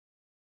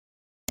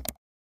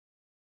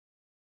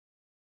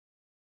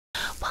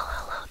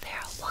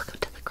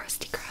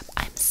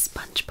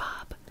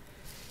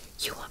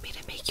You want me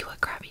to make you a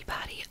Krabby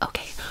Patty?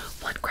 Okay,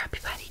 one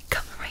Krabby Patty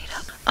coming right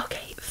up.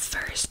 Okay,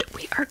 first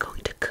we are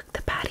going to cook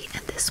the patty,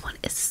 and this one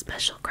is a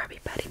special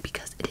Krabby Patty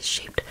because it is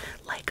shaped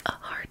like a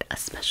heart. A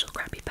special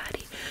Krabby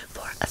Patty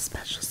for a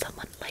special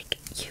someone like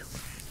you.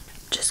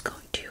 I'm just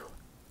going to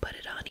put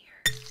it on here.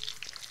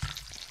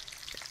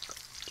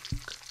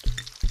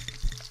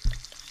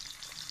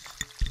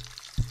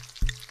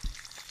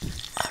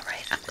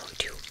 Alright, I'm going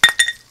to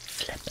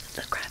flip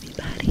the Krabby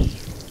Patty.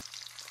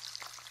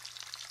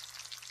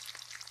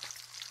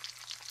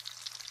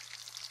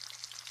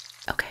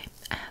 Okay,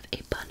 I have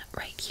a bun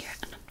right here,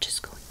 and I'm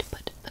just going to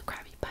put the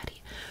Krabby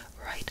Patty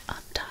right on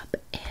top,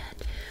 and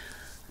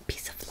a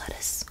piece of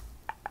lettuce,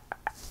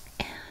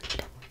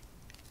 and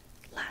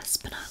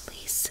last but not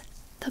least,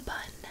 the bun.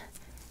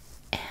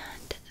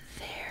 And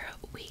there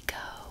we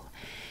go,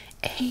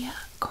 a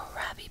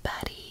Krabby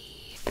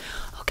Patty.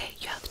 Okay,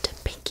 you have to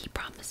pinky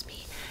promise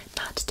me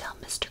not to tell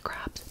Mr.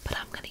 Krabs, but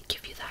I'm gonna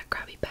give you that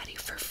Krabby Patty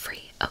for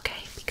free,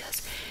 okay?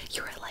 Because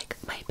you are like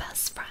my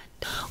best friend.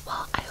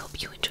 Well, I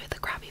hope you enjoy the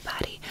Krabby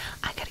Patty.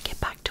 I gotta get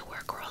back to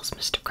work or else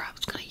Mr.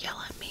 Krabs gonna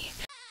yell at me.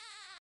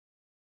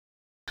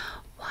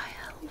 Why,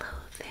 hello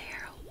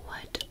there.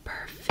 What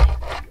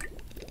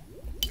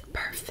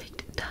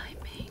perfect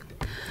timing.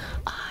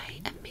 I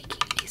am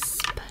making a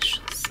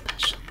special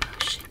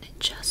potion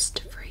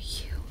just for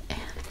you,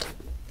 and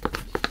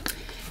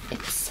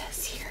it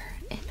says here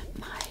in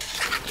my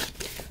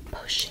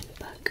potion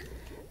book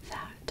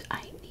that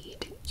I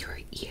need your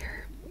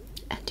ear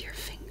and your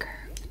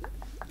finger.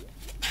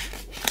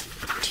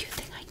 Do you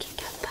think I can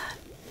get that?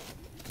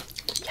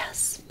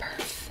 Yes,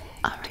 perfect.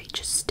 Alright,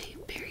 just stay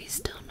very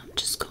still, and I'm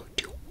just going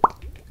to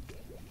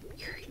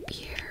your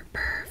ear.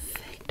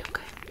 Perfect.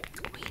 Okay,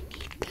 we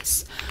need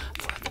this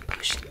for the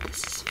potion.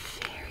 This is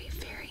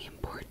very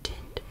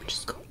important. I'm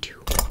just going to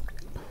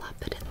plop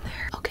it in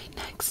there. Okay,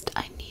 next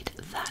I need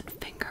that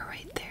finger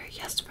right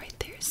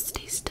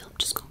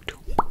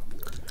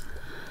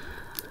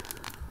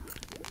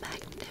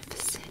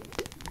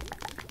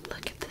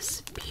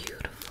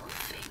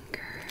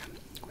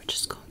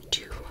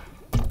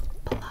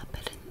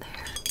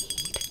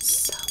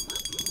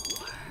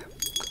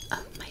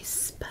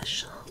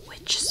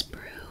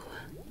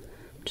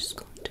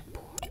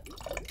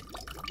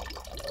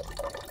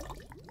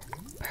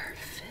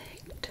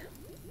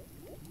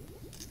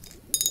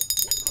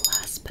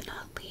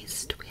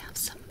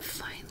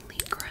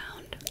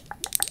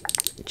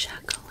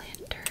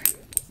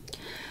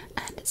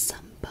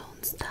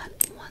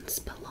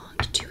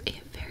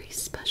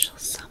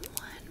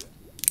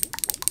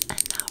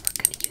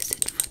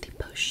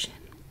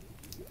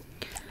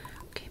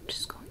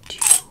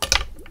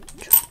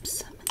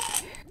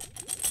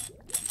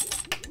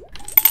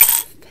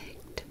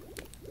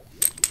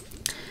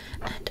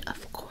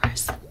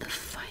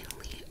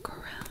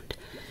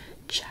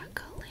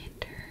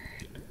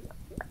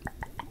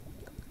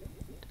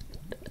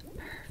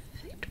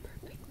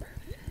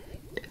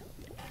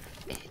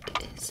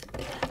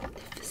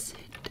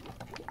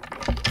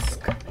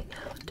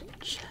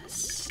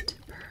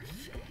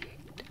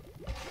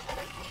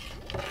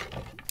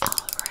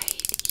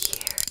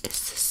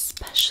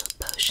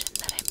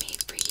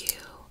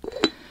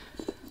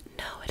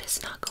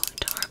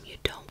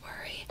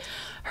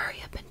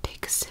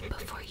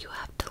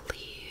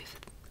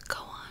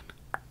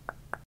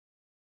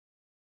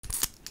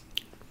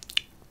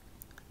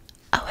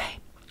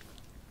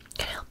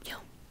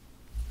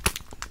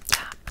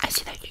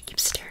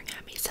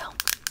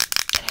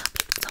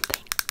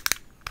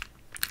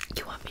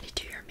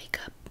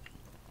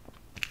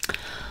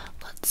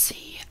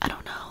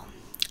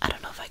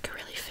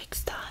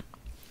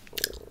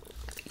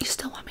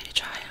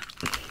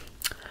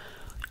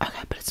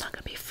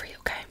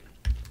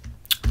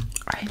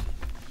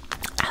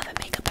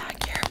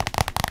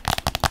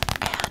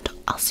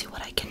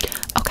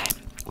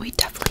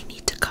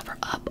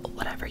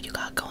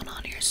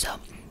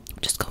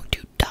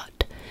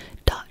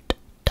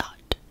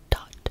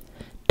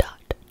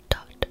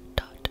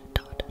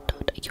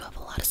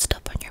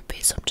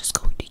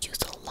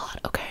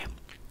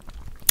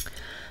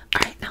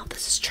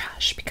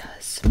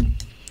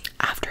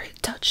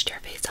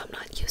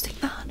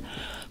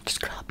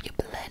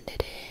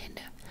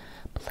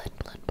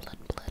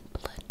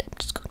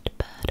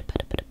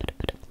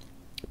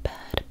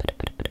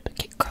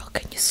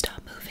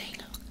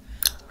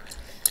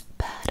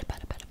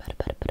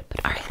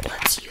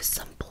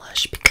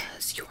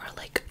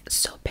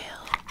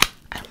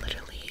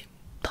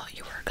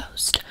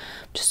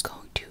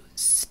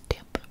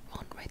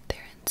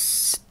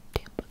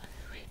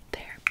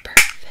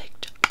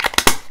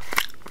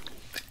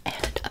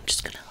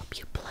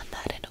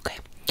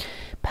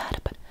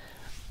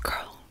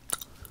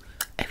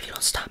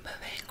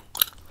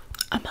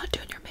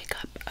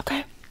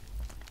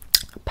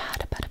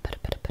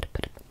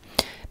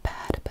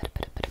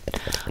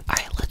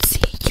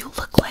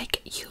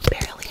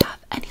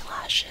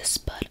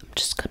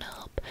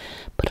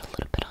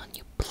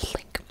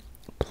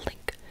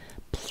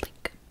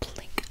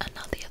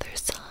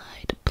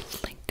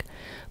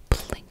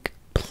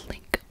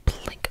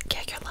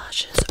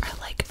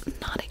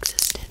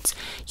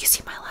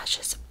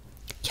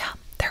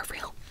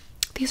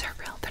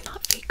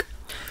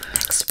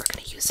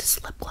use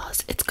this lip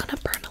gloss. It's gonna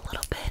burn a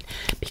little bit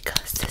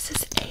because this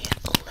is a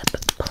lip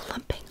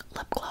plumping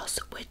lip gloss,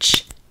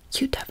 which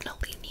you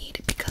definitely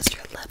need because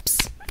your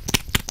lips,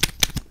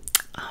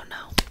 I don't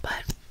know,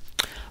 but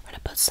we're gonna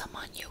put some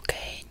on you,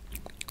 okay?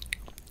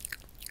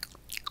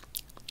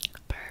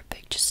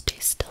 Perfect. Just stay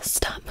still.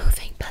 Stop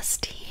moving,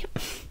 bestie.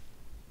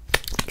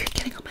 You're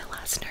getting on my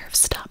last nerve.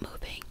 Stop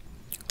moving.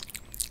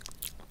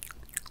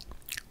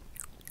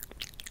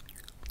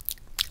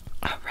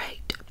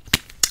 Alright.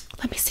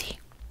 Let me see.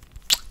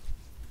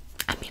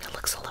 I mean, it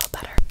looks a little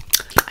better.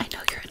 I know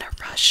you're in a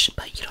rush,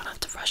 but you don't have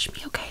to rush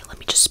me, okay? Let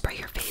me just spray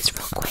your face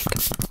real quick.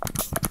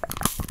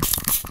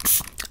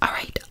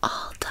 Alright,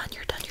 all done.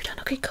 You're done. You're done.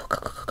 Okay, go, go,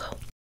 go, go, go.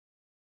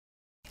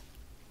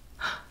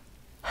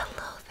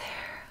 Hello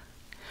there.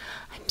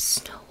 I'm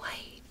Snow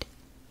White.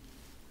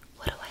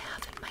 What do I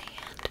have in my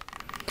hand?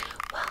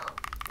 Well,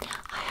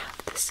 I have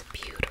this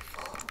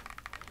beautiful,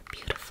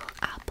 beautiful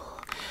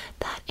apple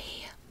that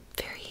a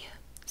very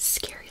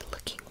scary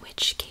looking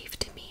witch gave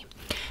to me,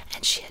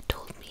 and she had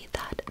told me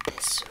that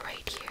this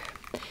right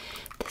here,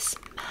 this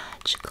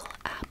magical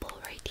apple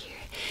right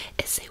here,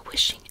 is a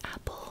wishing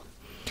apple.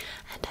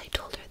 And I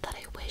told her that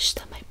I wish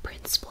that my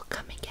prince will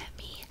come and get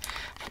me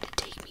and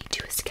take me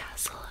to his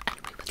castle, and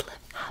we would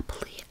live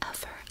happily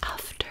ever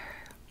after.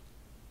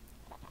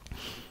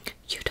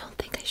 You don't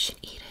think I should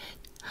eat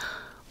it?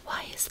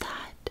 Why is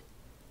that?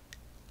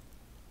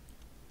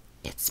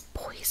 It's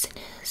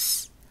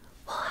poisonous.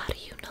 Well, how do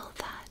you know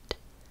that?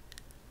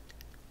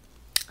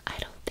 I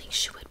don't think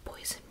she would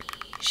poison me.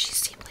 She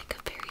seemed like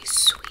a very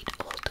sweet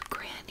old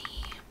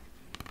granny.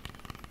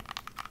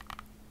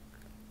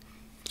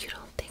 You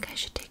don't think I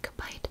should take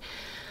a bite?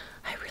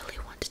 I really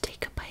want to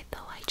take a bite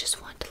though. I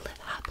just want to live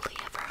happily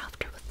ever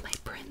after with my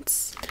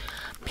prince.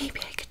 Maybe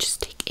I could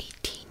just take a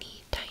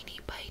teeny tiny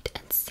bite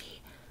and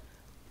see.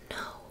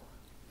 No.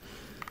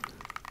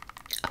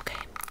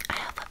 Okay, I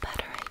have a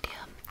better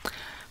idea.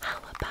 How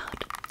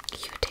about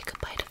you take a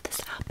bite of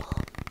this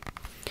apple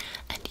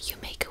and you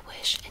make a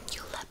wish and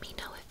you let me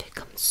know if it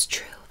comes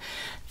true.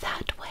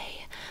 That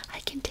way I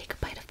can take a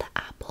bite of the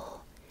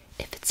apple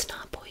if it's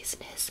not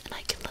poisonous, and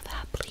I can live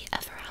happily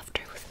ever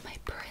after with my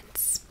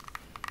prince.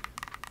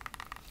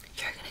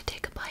 You're gonna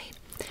take a bite.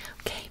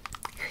 Okay,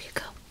 here you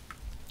go.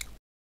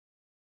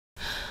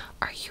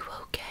 Are you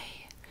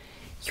okay?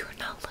 You're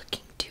not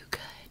looking too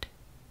good.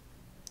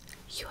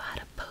 You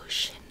had a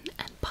potion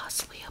and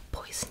possibly a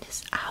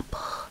poisonous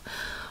apple.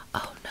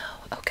 Oh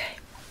no. Okay,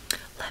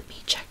 let me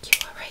check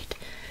you, alright?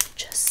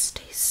 Just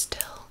stay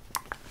still.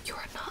 You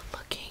are not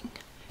looking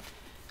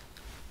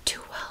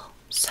too well,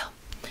 so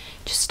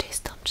just stay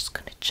still. I'm just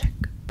gonna check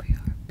for your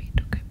heartbeat.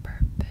 Okay,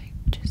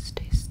 perfect. Just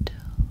stay still.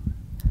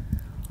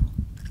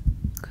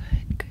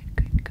 Good, good,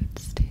 good, good.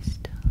 Stay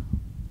still.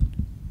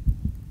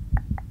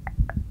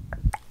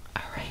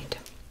 Alright.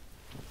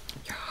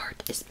 Your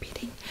heart is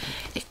beating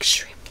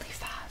extremely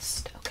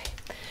fast. Okay,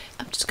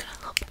 I'm just gonna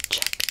help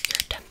check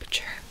your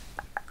temperature.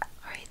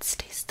 Alright,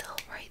 stay still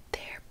right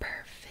there.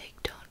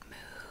 Perfect. Don't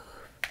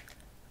move.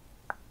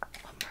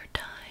 One more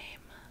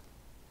time.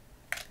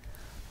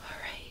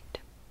 Alright.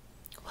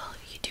 Well,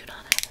 you do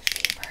not have a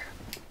fever.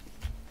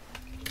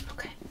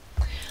 Okay.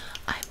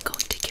 I'm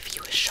going to give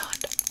you a shot.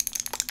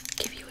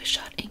 Give you a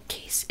shot in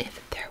case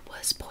if there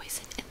was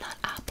poison in that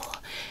apple,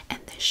 and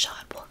this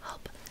shot will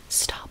help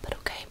stop it,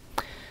 okay?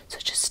 So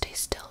just stay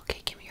still,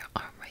 okay? Give me your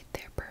arm right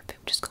there. Perfect.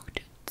 I'm just going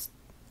to...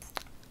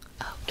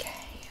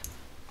 Okay.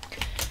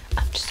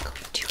 I'm just going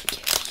to give you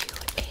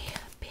a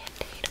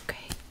band-aid,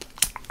 okay?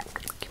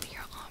 Give me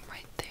your arm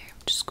right there.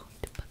 I'm just going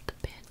to put the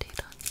band-aid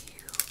on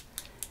you.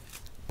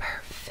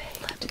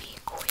 Perfect. Let me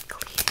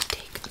quickly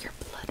take your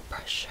blood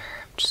pressure.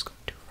 I'm just going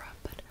to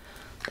rub it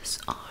this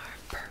arm.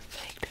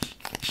 Perfect.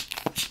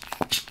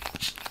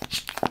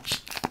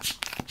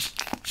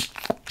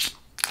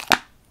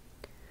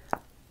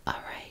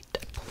 Alright,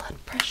 blood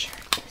pressure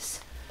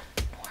is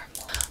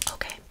normal.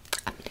 Okay,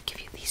 I'm gonna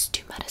give you these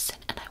two medicine